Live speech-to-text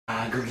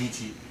go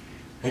get you.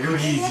 I go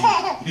get you. I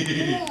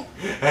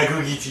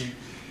go get you.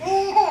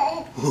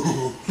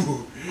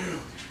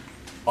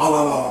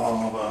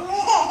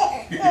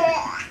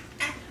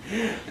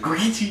 Go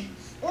get you.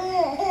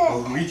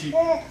 Go get you.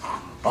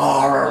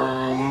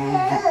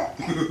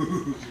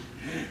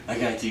 I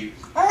got you.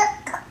 I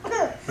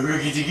go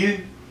get you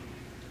again.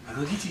 I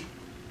go get you.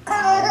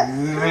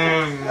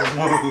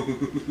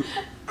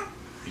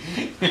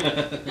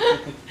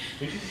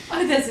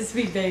 Oh, that's a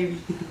sweet baby.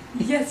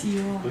 Yes, you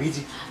are. Go get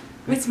you.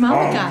 What's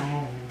Mama got?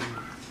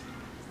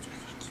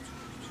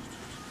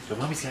 So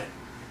Mommy's got.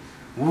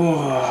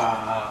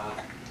 Whoa.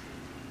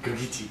 Go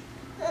get you.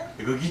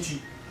 Go get you.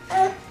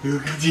 Go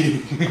get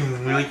you.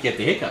 We like get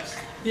the hiccups.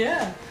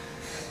 Yeah.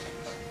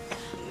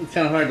 It's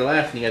kind of hard to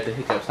laugh when you got the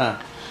hiccups, huh?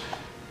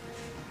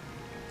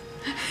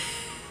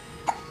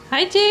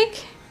 Hi,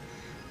 Jake.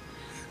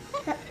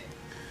 Get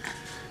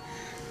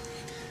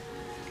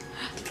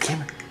the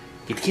camera.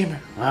 Get the camera.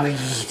 Oh,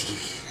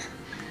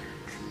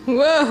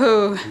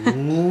 Whoa.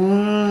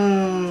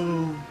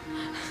 Whoa.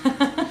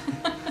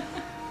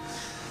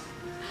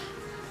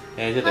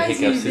 Yeah, he's got the Hi,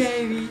 hiccups. sweet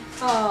baby.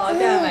 Oh,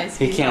 that my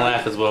sweet. He can't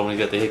laugh as well when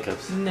he's got the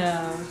hiccups.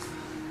 No.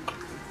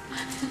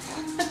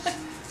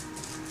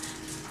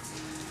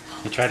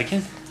 You try it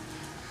again.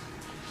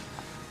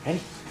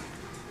 Ready?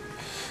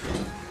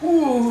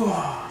 Ooh.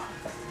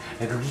 Go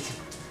get you.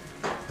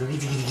 Go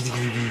get you.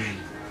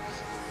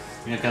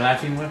 You're not gonna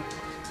laugh anymore?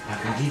 I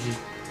go get you.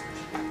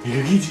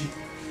 Go get you.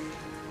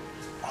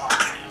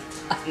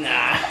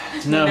 Nah.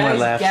 No Now more he's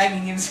laughs.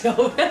 gagging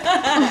himself.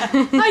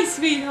 Hi,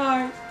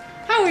 sweetheart.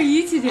 How are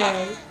you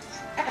today?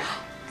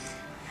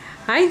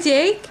 Hi,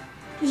 Jake.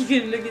 You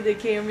can look at the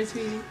camera,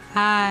 sweetie.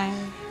 Hi.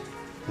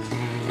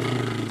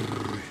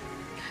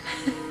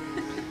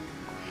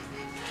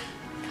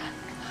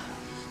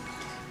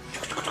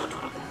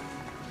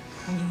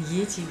 I'm gonna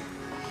get you.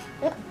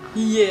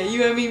 Yeah,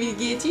 you want me to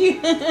get you?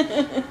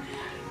 I'm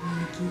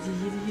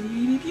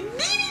gonna get you.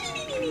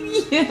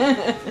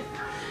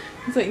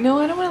 It's like, no,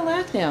 I don't want to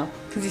laugh now.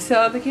 Because you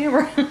saw the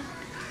camera.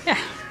 Yeah.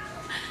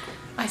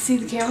 I see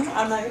the camera.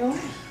 I'm not going to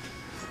laugh.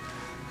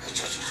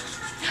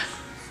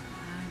 I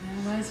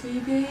know my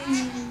sweet baby.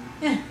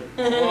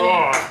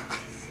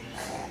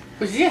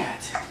 What's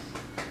that?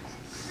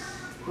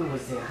 What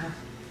was that, huh?